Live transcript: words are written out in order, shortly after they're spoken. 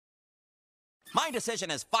My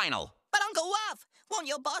decision is final. But Uncle Ruff, won't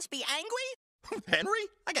your boss be angry? Henry?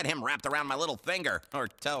 I got him wrapped around my little finger, or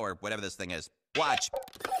toe, or whatever this thing is. Watch.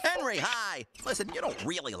 Henry, hi. Listen, you don't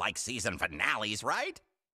really like season finales, right?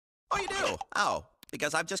 Oh, you do? Oh,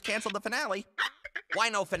 because I've just canceled the finale. Why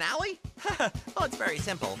no finale? Well, it's very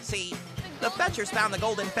simple. See, the Fetchers found the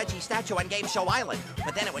golden Fetchy statue on Game Show Island,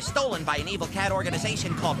 but then it was stolen by an evil cat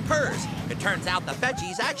organization called PERS. It turns out the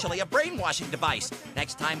Fetchy's actually a brainwashing device.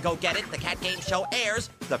 Next time Go Get It, the cat game show airs,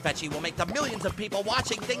 the Fetchy will make the millions of people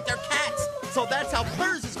watching think they're cats. So that's how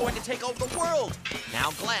PERS is going to take over the world.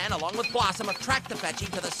 Now Glenn, along with Blossom, have tracked the Fetchy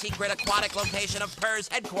to the secret aquatic location of PERS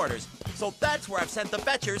headquarters. So that's where I've sent the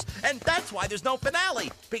Fetchers, and that's why there's no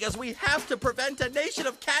finale, because we have to prevent a nation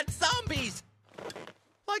of cat zombies.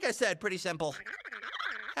 Like I said, pretty simple.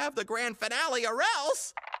 Have the grand finale or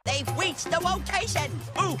else... They've reached the location.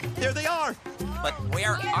 Ooh, there they are. But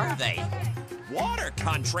where are they? Water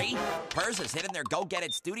country? PERS has hidden their Go Get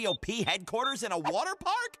It Studio P headquarters in a water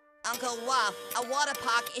park? Uncle Ruff, a water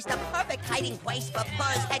park is the perfect hiding place for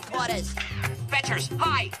PERS headquarters. Fetchers,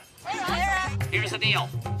 hi! Here's the deal.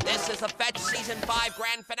 This is the Fetch Season 5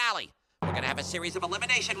 grand finale. We're gonna have a series of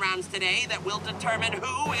elimination rounds today that will determine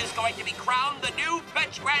who is going to be crowned the new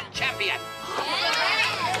Fetch Grand Champion.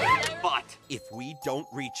 But if we don't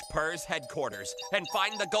reach PERS headquarters and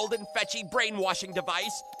find the golden Fetchy brainwashing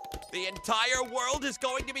device, the entire world is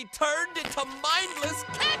going to be turned into mindless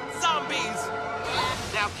cat zombies!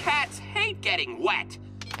 Now, cats hate getting wet.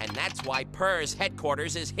 And that's why PERS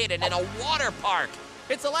headquarters is hidden in a water park.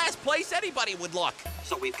 It's the last place anybody would look.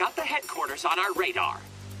 So we've got the headquarters on our radar.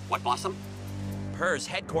 What, Blossom? PERS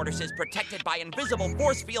headquarters is protected by invisible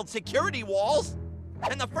force field security walls.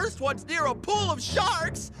 And the first one's near a pool of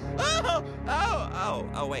sharks.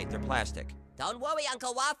 Oh, wait, they're plastic. Don't worry,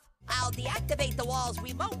 Uncle Ruff. I'll deactivate the walls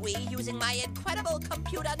remotely using my incredible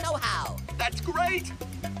computer know-how. That's great.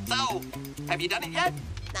 So, have you done it yet?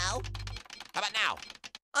 No. How about now?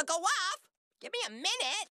 Uncle Ruff, give me a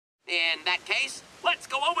minute. In that case, let's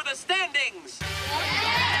go over the standings.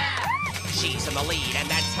 Yeah! She's in the lead, and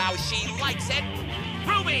that's how she likes it.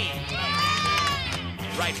 Ruby!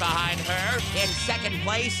 Right behind her, in second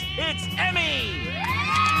place, it's Emmy!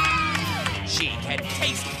 She can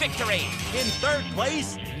taste victory. In third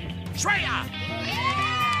place, Shreya!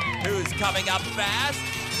 Who's coming up fast?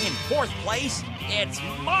 In fourth place, it's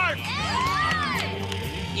Mark!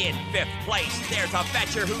 In fifth place, there's a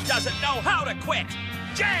Fetcher who doesn't know how to quit,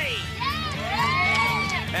 Jay!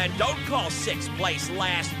 And don't call sixth place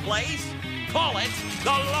last place. Call it the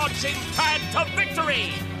launching pad to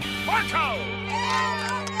victory, Marco!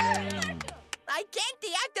 I can't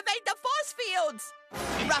deactivate the force fields.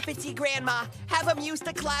 Ruffity Grandma, have him use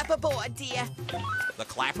the clapperboard, dear. The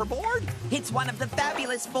clapperboard? It's one of the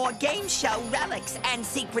fabulous 4 game show relics and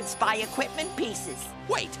secret spy equipment pieces.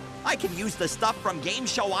 Wait, I can use the stuff from Game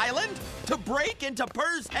Show Island to break into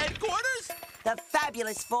PERS headquarters? The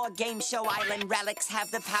fabulous 4 Game Show Island relics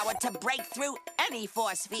have the power to break through any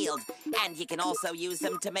force field. And you can also use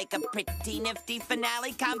them to make a pretty nifty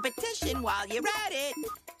finale competition while you're at it.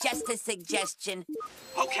 Just a suggestion.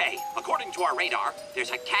 Okay, according to our radar,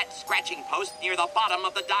 there's a cat scratching post near the bottom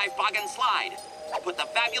of the dive boggin slide. Put the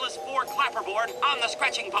fabulous 4 clapperboard on the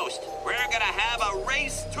scratching post. We're gonna have a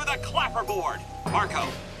race to the clapperboard. Marco,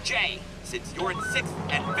 Jay, since you're in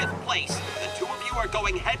 6th and 5th place, the 2 of you are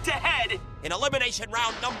going head-to-head in elimination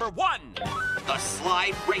round number 1. The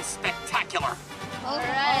Slide Race Spectacular. All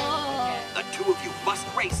right. The 2 of you must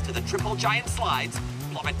race to the triple giant slides,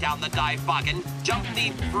 plummet down the dive boggin, jump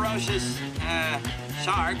the ferocious,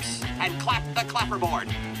 sharks, and clap the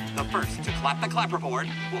clapperboard. The first to clap the clapperboard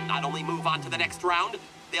will not only move on to the next round,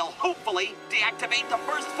 they'll hopefully deactivate the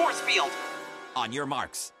first force field. On your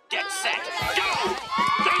marks. Get set, go!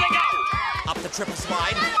 There they go! Up the triple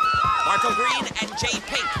slide, Marco Green and Jay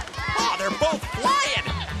Pink. Oh, they're both flying!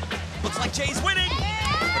 Looks like Jay's winning!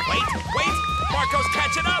 But wait, Marco's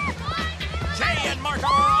catching up! Jay and Marco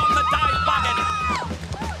are on the dive boggin!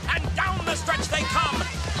 And down the stretch they come!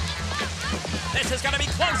 This is gonna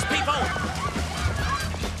be close, people!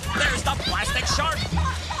 There's the plastic shark!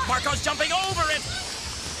 Marco's jumping over it!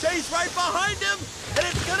 Jay's right behind him! And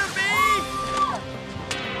it's gonna be...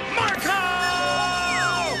 Marco!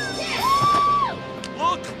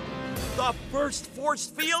 Look! The first force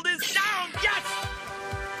field is down! Yes!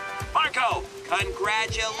 Marco,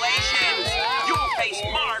 congratulations! You'll face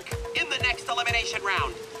Mark in the next elimination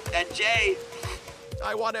round. And Jay...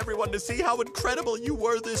 I want everyone to see how incredible you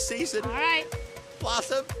were this season. All right.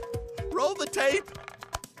 Blossom, roll the tape.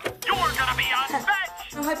 You're gonna be on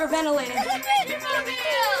Fetch! I'm hyperventilating.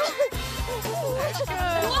 Let's go.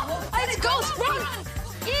 I had a ghost! Run!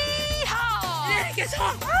 Yeehaw! is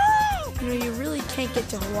hot! You know, you really can't get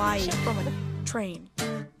to Hawaii from a train.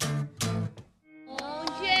 Oh,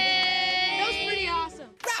 Jay! That was pretty awesome.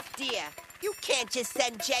 Ruff, dear, you can't just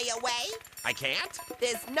send Jay away. I can't?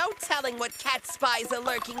 There's no telling what cat spies are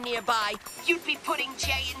lurking nearby. You'd be putting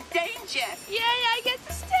Jay in danger. Yay, I get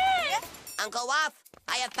to stay! Uncle Ruff,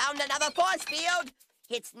 I have found another force field.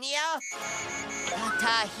 It's near the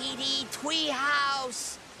Tahiti Twee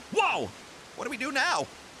House. Whoa! What do we do now?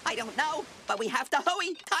 I don't know, but we have to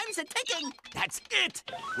hurry. Time's a ticking. That's it!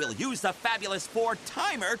 We'll use the Fabulous 4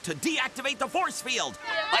 timer to deactivate the force field.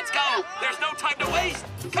 Let's go. There's no time to waste.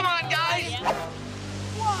 Come on, guys.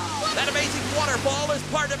 That amazing waterfall is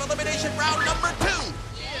part of elimination round number 2.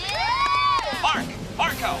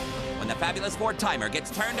 Marco, When the Fabulous 4 timer gets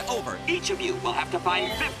turned over, each of you will have to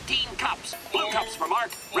find 15 cups. Blue cups for Mark,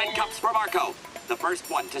 red cups for Marco. The first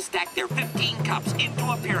one to stack their 15 cups into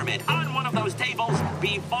a pyramid on one of those tables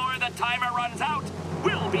before the timer runs out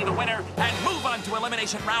will be the winner. and move on to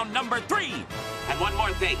elimination round number 3. And one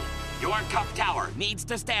more thing, your cup tower. Needs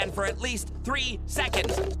to stand for at least 3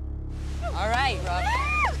 seconds. All right, Ruff.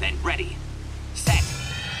 Then ready, set,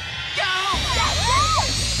 go!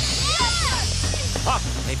 Huh,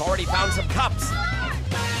 they've already found some cups.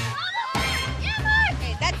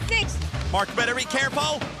 Okay, that's 6. Mark better be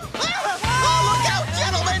careful. Oh, look out,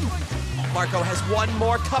 gentlemen! Marco has one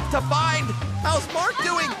more cup to find. How's Mark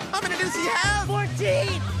doing? How many does he have?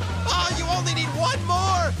 14. Oh, you only need one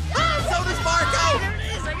more. So does Marco. There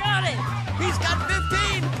it is, I got it. He's got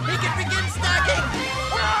 15. He can begin stacking.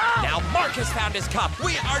 Now Mark has found his cup.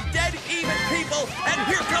 We are dead even people, and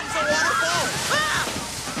here comes the waterfall.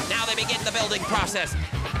 Now they begin the building process.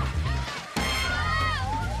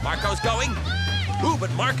 Marco's going. Ooh,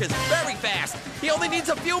 but Mark is very fast. He only needs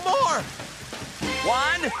a few more.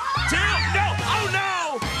 1, 2, no! Oh,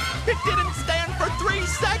 no! It didn't stand for 3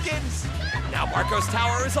 seconds. Now Marco's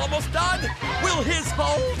tower is almost done. Will his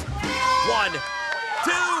hold? 1,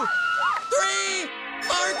 2, 3.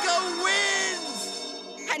 Marco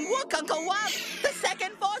wins! And look, Uncle Ruff, the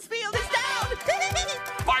second force field is down.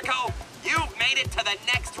 Marco, you've made it to the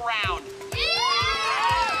next round.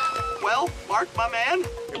 Well, Mark, my man,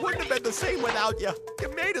 It wouldn't have been the same without you. You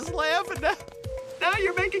made us laugh, and now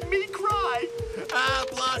you're making me cry.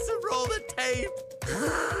 Blossom, roll the tape.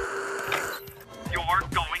 You're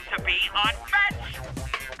going to be on fetch.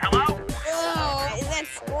 Hello? Oh, is that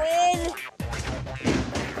squid?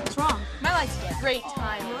 What's wrong? My light's dead. Great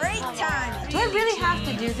time. Great time. Do I really have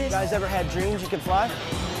to do this? You guys ever had dreams you could fly?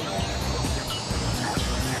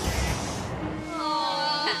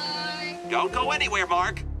 Don't go anywhere,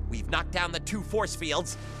 Mark. We've knocked down the 2 force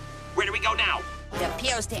fields. Where do we go now? It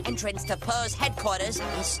appears the entrance to Purr's headquarters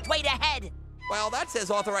is straight ahead. Well, that says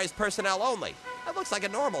authorized personnel only. That looks like a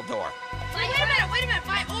normal door. Wait a minute.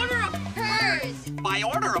 By order of hers. By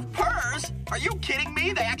order of Purrs? Are you kidding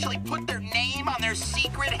me? They actually put their name on their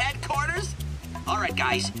secret headquarters? All right,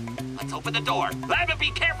 guys, let's open the door. But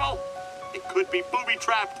be careful. It could be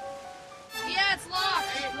booby-trapped. Yeah, it's locked.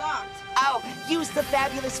 It's locked. Oh, use the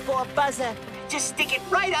Fabulous 4 buzzer. Just stick it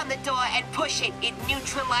right on the door and push it. It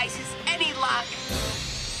neutralizes any lock.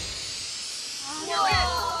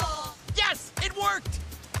 Whoa. Yes, it worked!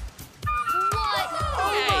 What?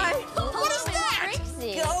 Hey, What is that?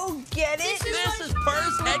 Go get it. this is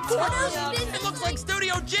Purr's headquarters? This It looks like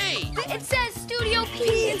Studio G. It says Studio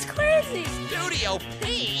P. It's crazy. Studio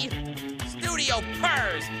P? Studio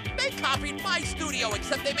Purr's. They copied my studio,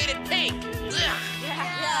 except they made it pink. Ugh.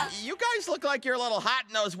 Yeah. You guys look like you're a little hot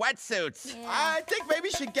in those wetsuits. I think maybe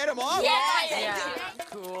you should get them off.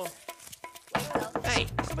 Cool. Hey,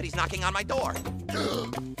 somebody's knocking on my door.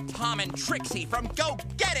 Tom and Trixie from Go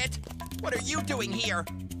Get It! What are you doing here?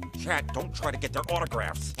 Chad, don't try to get their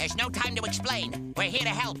autographs. There's no time to explain. We're here to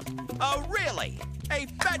help. Oh, really? Hey,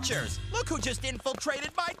 fetchers, look who just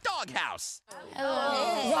infiltrated my doghouse.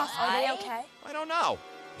 Ruff, are they okay? I don't know.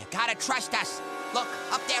 You gotta trust us. Look,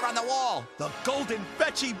 up there on the wall. The Golden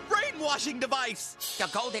Fetchy brainwashing device. The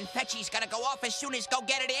golden fetchy's gonna go off as soon as Go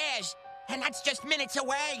Get It airs. And that's just minutes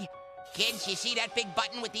away. Kids, you see that big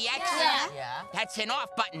button with the X? Yeah. That's an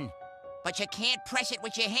off button. But you can't press it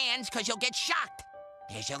with your hands because you'll get shocked.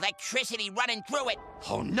 There's electricity running through it.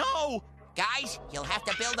 Oh, no! Guys, you'll have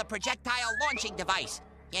to build a projectile launching device.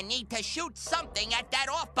 You need to shoot something at that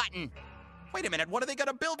off button. Wait a minute, what are they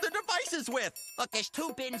gonna build their devices with? Look, there's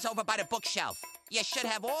 2 bins over by the bookshelf. You should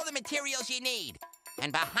have all the materials you need.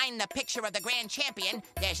 And behind the picture of the grand champion,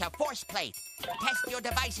 there's a force plate. Test your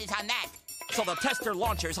devices on that. So they'll test their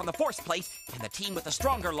launchers on the force plate, and the team with the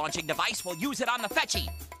stronger launching device will use it on the fetchy.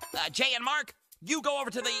 Jay and Mark, you go over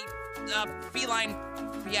to the, feline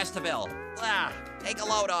Fiesta Bill. Take a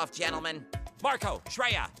load off, gentlemen. Marco,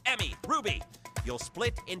 Shreya, Emmy, Ruby. You'll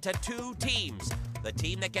split into 2 teams. The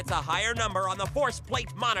team that gets a higher number on the force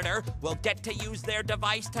plate monitor will get to use their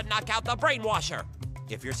device to knock out the brainwasher.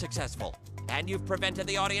 If you're successful, and you've prevented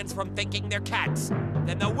the audience from thinking they're cats,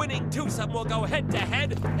 then the winning twosome will go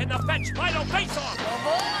head-to-head in the Fetch Final Face-Off!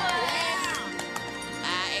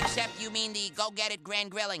 Except you mean the go-get-it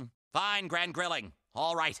grand grilling. Fine, Grand Grilling.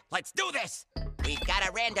 All right, let's do this! We've got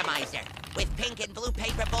a randomizer with pink and blue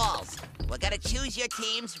paper balls. We're gonna choose your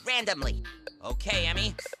teams randomly. Okay,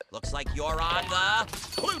 Emmy. Looks like you're on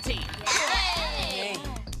the blue team. Yay!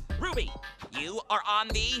 Ruby, you are on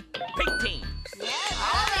the pink team.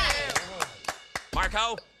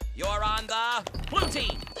 Marco, you're on the blue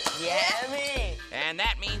team. Yeah, me. And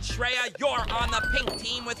that means, Shreya, you're on the pink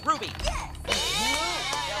team with Ruby.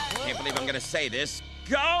 Can't believe I'm gonna say this.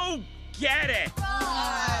 Go get it!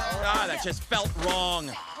 Ah, that just felt wrong.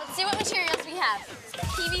 Let's see what materials we have.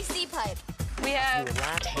 PVC pipe. We have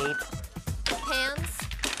Tape. pans.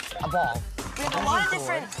 A ball. We have a lot of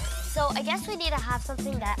different. So I guess we need to have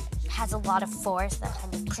something that has a lot of force that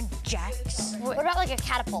kind of projects. What about like a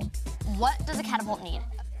catapult? What does a catapult need?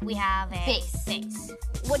 We have a base.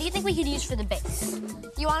 What do you think we could use for the base?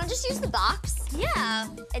 You want to just use the box? Yeah.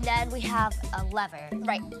 And then we have a lever.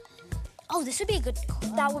 Right. Oh, this would be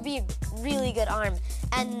that would be a really good arm.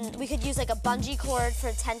 And we could use like a bungee cord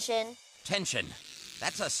for tension. Tension.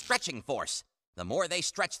 That's a stretching force. The more they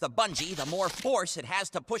stretch the bungee, the more force it has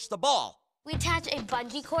to push the ball. We attach a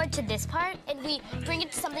bungee cord to this part, and we bring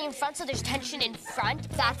it to something in front so there's tension in front.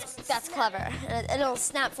 That's clever. And it'll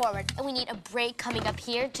snap forward. And we need a brake coming up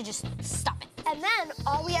here to just stop it. And then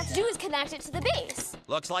all we have to do is connect it to the base.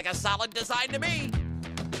 Looks like a solid design to me.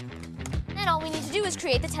 And all we need to do is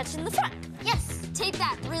create the tension in the front. Yes, tape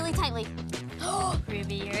that really tightly. Oh,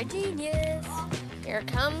 Ruby, you're a genius. Here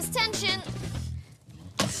comes tension.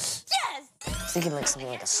 Yes! I was thinking like something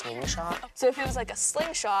like a slingshot. So if it was like a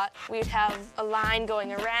slingshot, we'd have a line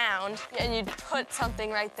going around, and you'd put something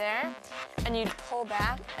right there, and you'd pull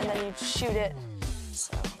back, and then you'd shoot it.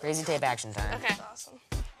 So, crazy tape action time. Okay. Awesome.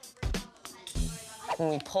 When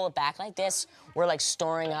we pull it back like this, we're like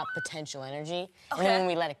storing up potential energy. And then when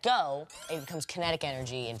we let it go, it becomes kinetic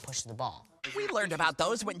energy and pushes the ball. We learned about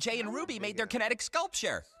those when Jay and Ruby made their kinetic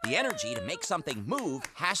sculpture. The energy to make something move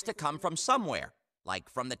has to come from somewhere, like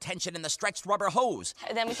from the tension in the stretched rubber hose.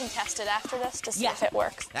 And then we can test it after this to see if it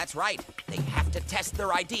works. That's right. They have to test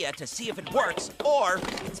their idea to see if it works, or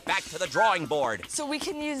it's back to the drawing board. So we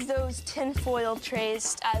can use those tinfoil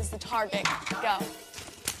trays as the target. Go.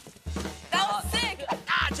 That was sick!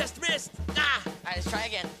 Ah, just missed. Ah. All right, let's try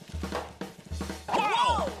again.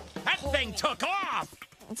 Whoa! That thing took off!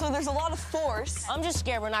 So there's a lot of force. I'm just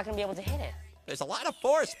scared we're not gonna be able to hit it. There's a lot of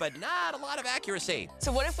force, but not a lot of accuracy. So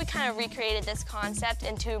what if we kind of recreated this concept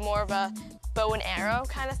into more of a bow and arrow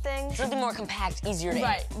kind of thing? Something more compact, easier to hit.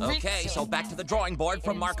 Right. Okay, so back to the drawing board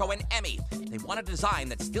from Marco and Emmy. They want a design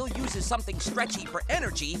that still uses something stretchy for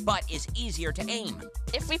energy, but is easier to aim.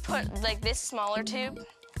 If we put like this smaller tube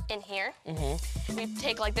in here, we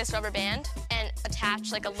take like this rubber band and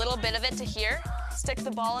attach like a little bit of it to here, stick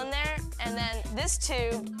the ball in there, and then this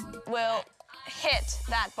tube will hit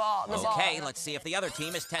that ball, the ball. Okay, let's see if the other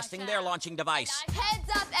team is testing their launching device. Heads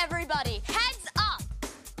up, everybody. Heads up.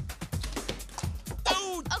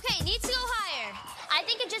 Dude! Okay, it needs to go higher. I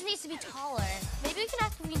think it just needs to be taller. Maybe we can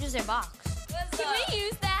ask if we can use their box. Can we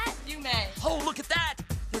use that? You may. Oh, look at that!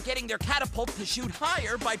 They're getting their catapult to shoot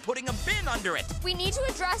higher by putting a bin under it. We need to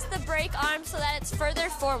adjust the brake arm so that it's further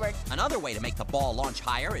forward. Another way to make the ball launch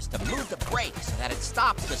higher is to move the brake so that it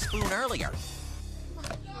stops the spoon earlier.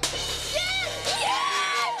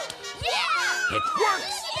 It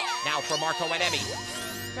works! Now for Marco and Emmy.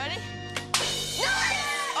 Ready?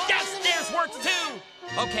 Yes, theirs works too!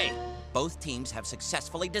 Okay, both teams have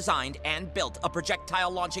successfully designed and built a projectile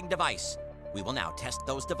launching device. We will now test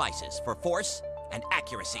those devices for force and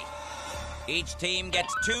accuracy. Each team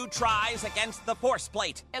gets 2 tries against the force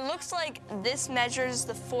plate. It looks like this measures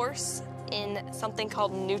the force in something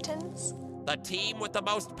called newtons. The team with the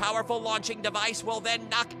most powerful launching device will then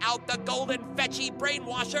knock out the golden fetchy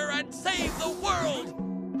brainwasher and save the world.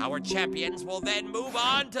 Our champions will then move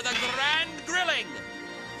on to the grand grilling.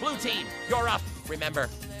 Blue team, you're up. Remember,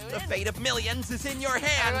 the fate of millions is in your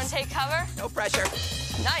hands. Everyone take cover. No pressure.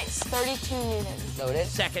 Nice. 32 newtons. Loaded.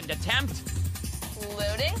 Second attempt.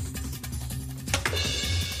 Loading.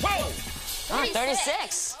 Whoa! Ah,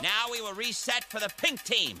 36. Now we will reset for the pink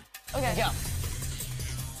team. Okay. Go.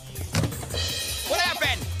 What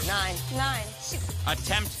happened? 9. 9.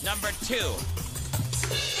 Attempt number 2.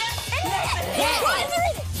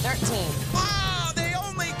 13. Oh, they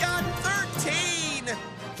only got 13!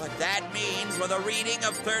 But that means with a reading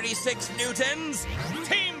of 36 newtons,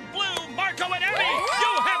 Team Blue, Marco and Emmy,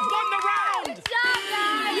 you have won the round!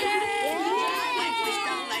 Life was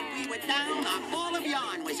dull and we were down. Our ball of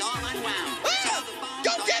yarn was all unwound.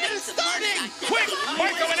 Go get it started! Quick,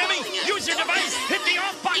 Marco and Emmy, use your device, hit the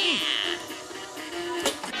off button!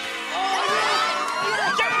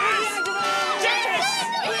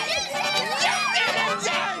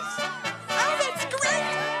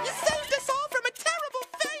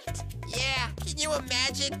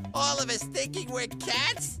 Imagine all of us thinking we're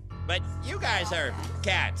cats? But you guys are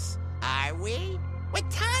cats. Are we? What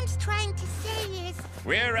Tom's trying to say is...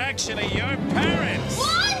 We're actually your parents.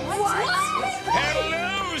 What?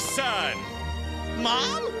 Hello, son.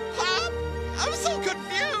 Mom? Pop? I'm so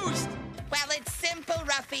confused. Well, it's simple,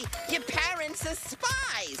 Ruffy. Your parents are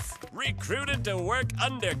spies. Recruited to work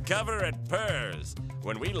undercover at PERS.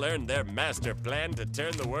 When we learned their master plan to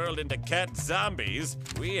turn the world into cat zombies,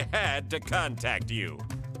 we had to contact you.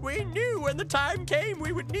 We knew when the time came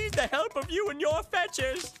we would need the help of you and your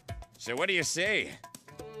fetchers. So what do you say?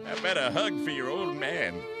 How about a hug for your old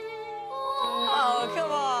man? Oh,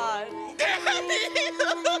 come on. Dad,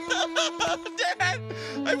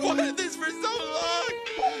 I've wanted this for so long.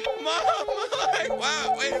 Mom,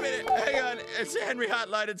 wow, wait a minute. Hang on. It's the Henry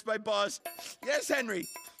hotline. It's my boss. Yes, Henry.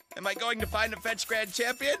 Am I going to find a fetch grand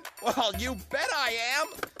champion? Well, you bet I am.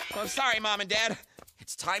 Oh, sorry, Mom and Dad.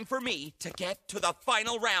 It's time for me to get to the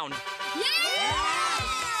final round. Yeah!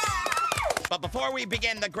 But before we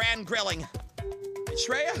begin the grand grilling,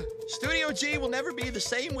 Shreya, Studio G will never be the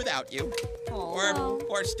same without you.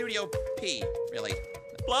 Or Studio P, really.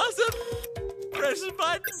 Blossom, press the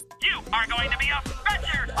button. You are going to be a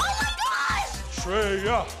fetcher! Oh my gosh!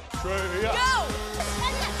 Shreya! Go!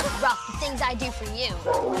 Ruff, the things I do for you.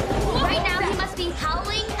 Right now, he must be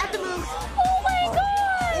howling at the moon. Oh my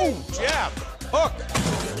god! Ooh, jab! Hook!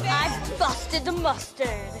 I've busted the mustard.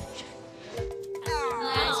 That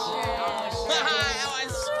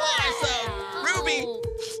was awesome! Ruby,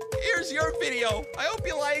 here's your video. I hope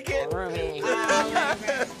you like it. Ruby.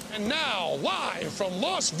 And now, live from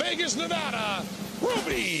Las Vegas, Nevada,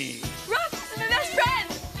 Ruby! Ruff, my best friend!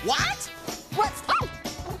 What? What's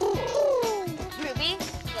Ruby,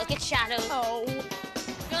 look at Shadow. Oh. You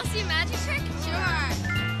want to see a magic trick? Sure.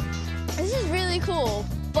 This is really cool,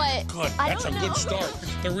 but Good, I that's a don't know. good start.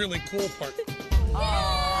 The really cool part.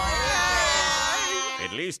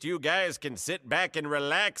 At least you guys can sit back and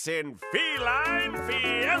relax in Feline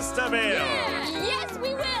Fiesta-ville. Yes,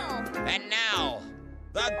 we will. And now,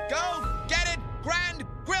 the Go Get It Grand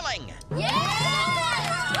Grilling.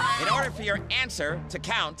 Yeah! In order for your answer to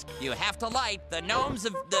count, You have to light the gnomes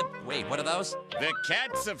of the... Wait, what are those? The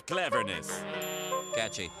cats of cleverness.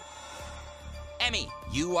 Catchy. Emmy,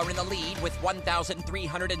 you are in the lead with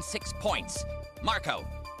 1,306 points. Marco,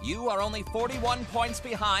 you are only 41 points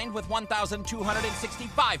behind with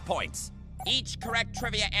 1,265 points. each correct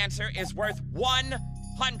trivia answer is worth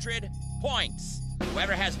 100 points.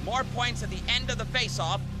 Whoever has more points at the end of the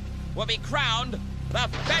face-off will be crowned the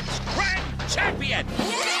Fetch Grand Champion.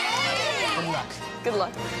 Good luck. Good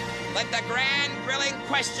luck. Let the grand grilling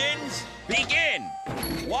questions begin.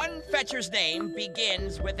 One fetcher's name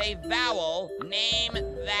begins with a vowel. Name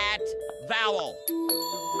that vowel.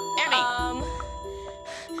 Emmy.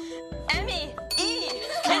 Emmy. E.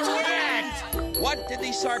 Correct. What did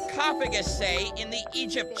the sarcophagus say in the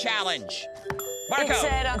Egypt challenge? Marco. It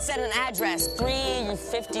said, send an address,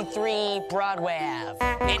 353 Broadway Ave.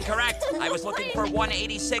 Incorrect. I was looking for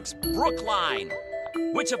 186 Brookline.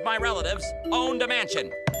 Which of my relatives owned a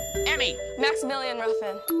mansion? Emmy. Maximilian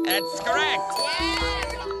Ruffman. That's correct.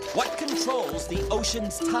 What controls the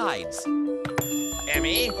ocean's tides?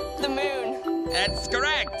 Emmy. The moon. That's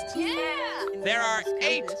correct. Yeah. There are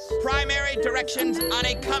 8 primary directions on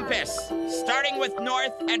a compass, starting with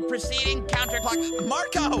north and proceeding counterclockwise.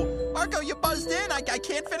 Marco, you buzzed in. I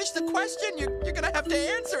can't finish the question. You're gonna have to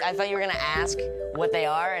answer. I thought you were gonna ask what they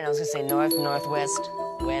are, and I was gonna say north, northwest,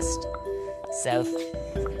 west, south,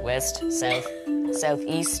 west, south,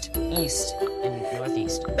 southeast, east, and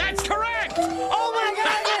northeast. That's correct! Oh my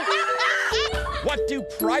God! What do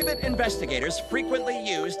private investigators frequently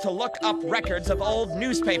use to look up records of old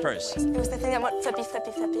newspapers? It was the thing that went flippy, flippy,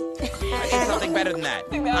 flippy. I need something better than that.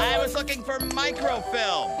 I was looking for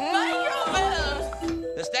microfilm. Microfilm.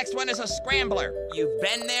 This next one is a scrambler. You've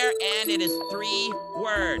been there, and it is 3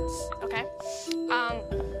 words. Okay.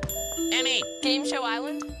 Emmy. Game Show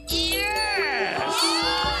Island. Yes!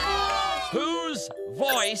 Whose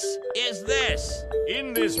voice is this?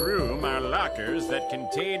 In this room are lockers that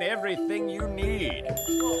contain everything you need.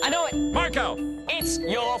 I know it. Marco. It's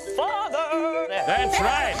your father. That's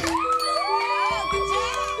right. Good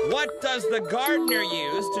job. What does the gardener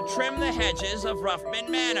use to trim the hedges of Ruffman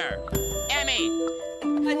Manor? Emmy.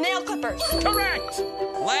 Nail clippers. Correct.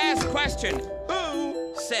 Last question.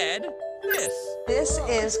 Who said this? This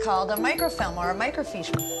is called a microfilm or a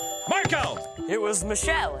microfiche. Marco. It was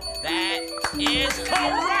Michelle. That is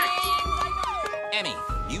correct. Emmy,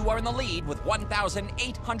 you are in the lead with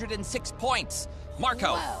 1,806 points.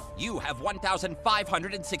 Marco, you have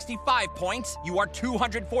 1,565 points. You are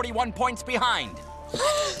 241 points behind.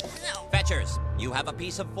 Fetchers, you have a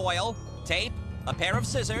piece of foil, tape, a pair of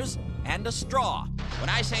scissors, and a straw. When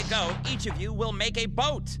I say go, each of you will make a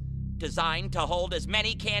boat designed to hold as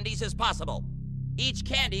many candies as possible. Each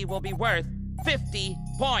candy will be worth 50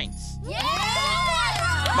 points.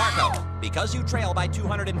 Yeah! Marco, because you trail by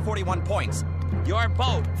 241 points, your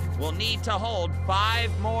boat will need to hold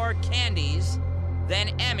 5 more candies than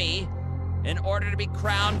Emmy in order to be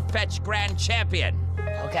crowned Fetch Grand Champion.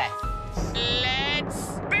 Okay.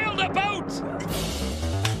 Let's build a boat!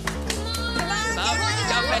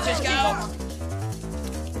 Go, Fetchers, go!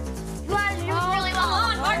 Guys, you're really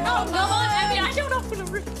long. Marco, come on, Emmy, I don't know what to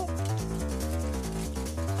rip.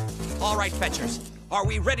 All right, Fetchers, are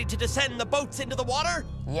we ready to descend the boats into the water?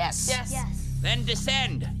 Yes. Yes. Then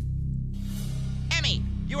descend. Emmy,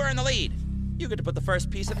 you are in the lead. You get to put the first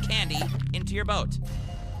piece of candy into your boat.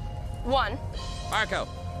 1, Marco,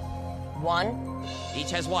 1,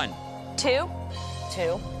 each has 1. 2,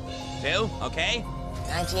 2, 2, okay.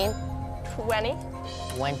 19, 20,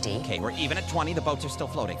 20. Okay, we're even at 20. The boats are still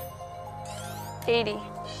floating. 80, 80.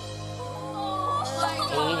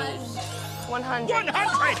 100, 100!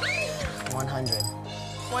 100.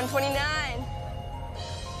 129,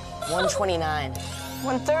 129.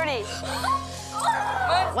 130.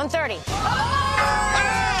 130.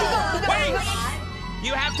 Wait!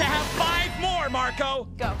 You have to have 5 more, Marco.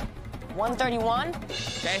 Go. 131.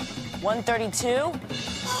 Okay. 132.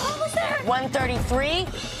 Almost there. 133.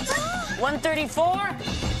 134.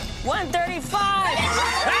 135.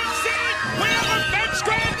 That's it! We have a Fetch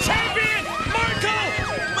Grand Champion! Marco!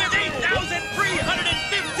 With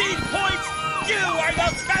 8,315 points, you are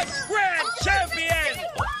the Fetch Grand Champion!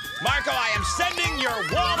 Marco, I am sending your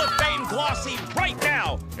Wall of Fame glossy right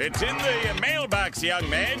now. It's in the mailbox, young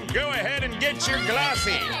man. Go ahead and get your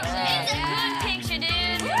glossy. It's a good picture, dude.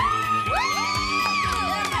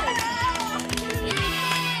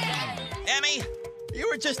 Emmy, you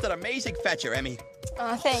were just an amazing fetcher, Emmy.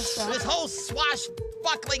 Thanks, Ruff. This whole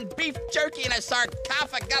swashbuckling beef jerky in a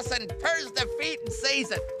sarcophagus and purrs defeat and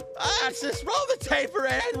season. Let's just roll the taper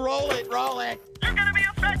and roll it. You're gonna be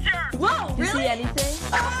a fetcher! Whoa, really? See anything?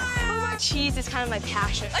 Cheese is kind of my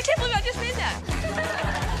passion. I can't believe I just made that.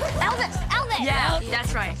 Elvis. Yeah,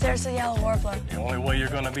 that's right. There's the yellow warbler. The only way you're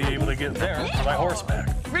going to be able to get there is by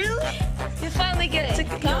horseback. Really? You finally get to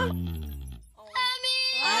come?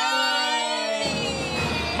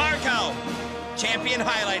 Marco, champion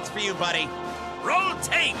highlights for you, buddy. Roll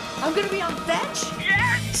tape! I'm gonna be on Fetch?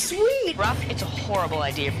 Yes! Sweet! Ruff, it's a horrible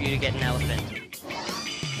idea for you to get an elephant.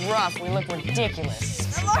 Ruff, we look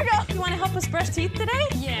ridiculous. Margo, you want to help us brush teeth today?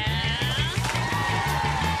 Yeah.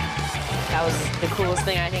 That was the coolest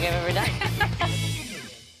thing I think I've ever done.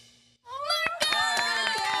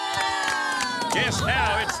 Guess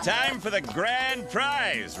now it's time for the grand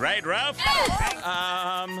prize, right, Ruff?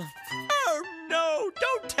 Oh no,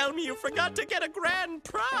 don't tell me you forgot to get a grand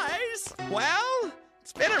prize. Well,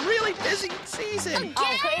 it's been a really busy season.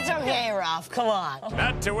 Oh, it's okay, Ruff. Come on.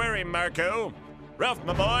 Not to worry, Marco. Ruff,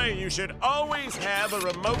 my boy, you should always have a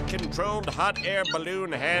remote-controlled hot air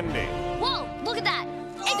balloon handy. Whoa, look at that.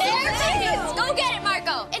 It's there. Go get it,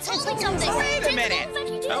 Marco. It's holding something. Wait a minute.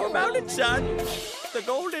 How about it, son? The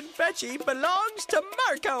golden fetchy belongs to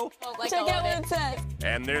Marco. Check out what it says.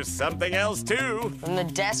 And there's something else, too. From the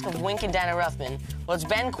desk of Wink and Dana Ruffman. Well, it's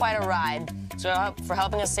been quite a ride. So for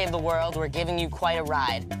helping us save the world, we're giving you quite a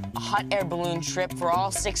ride. A hot air balloon trip for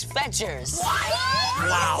all 6 fetchers.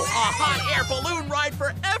 Wow, a hot air balloon ride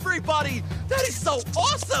for everybody. That is so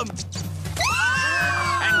awesome.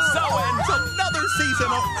 And so ends another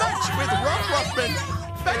season of Fetch with Ruffman.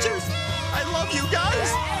 Fetchers, I love you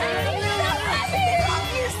guys.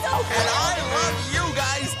 And I love you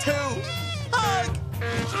guys too. Hug.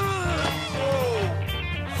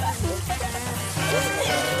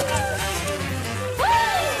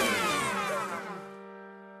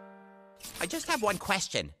 I just have one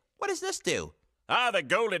question. What does this do? Ah, the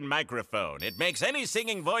golden microphone. It makes any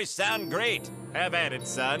singing voice sound great. Have at it,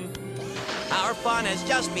 son. Our fun has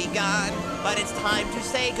just begun, but it's time to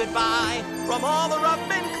say goodbye. From all the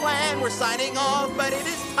Ruffman clan, we're signing off, but it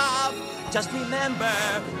is tough. Just remember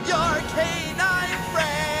your canine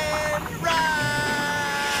friend, Ruff.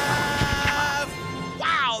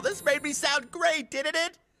 Wow, this this made me sound great, didn't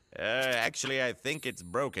it? Actually, I think it's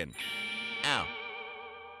broken. Ow.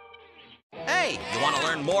 Hey, you want to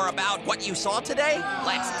learn more about what you saw today?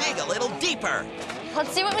 Let's dig a little deeper.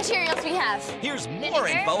 Let's see what materials we have. Here's more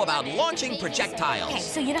info about launching projectiles. Okay,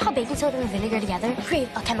 so you know how baking soda and vinegar together create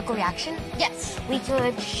a chemical reaction? Yes. We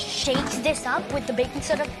could shake this up with the baking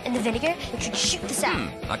soda and the vinegar, which would shoot this out.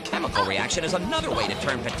 A chemical reaction is another way to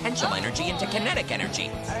turn potential energy into kinetic energy.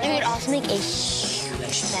 It would also make a huge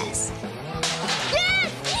mess.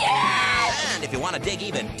 Yes! Yes! And if you want to dig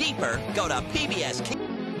even deeper, go to PBS.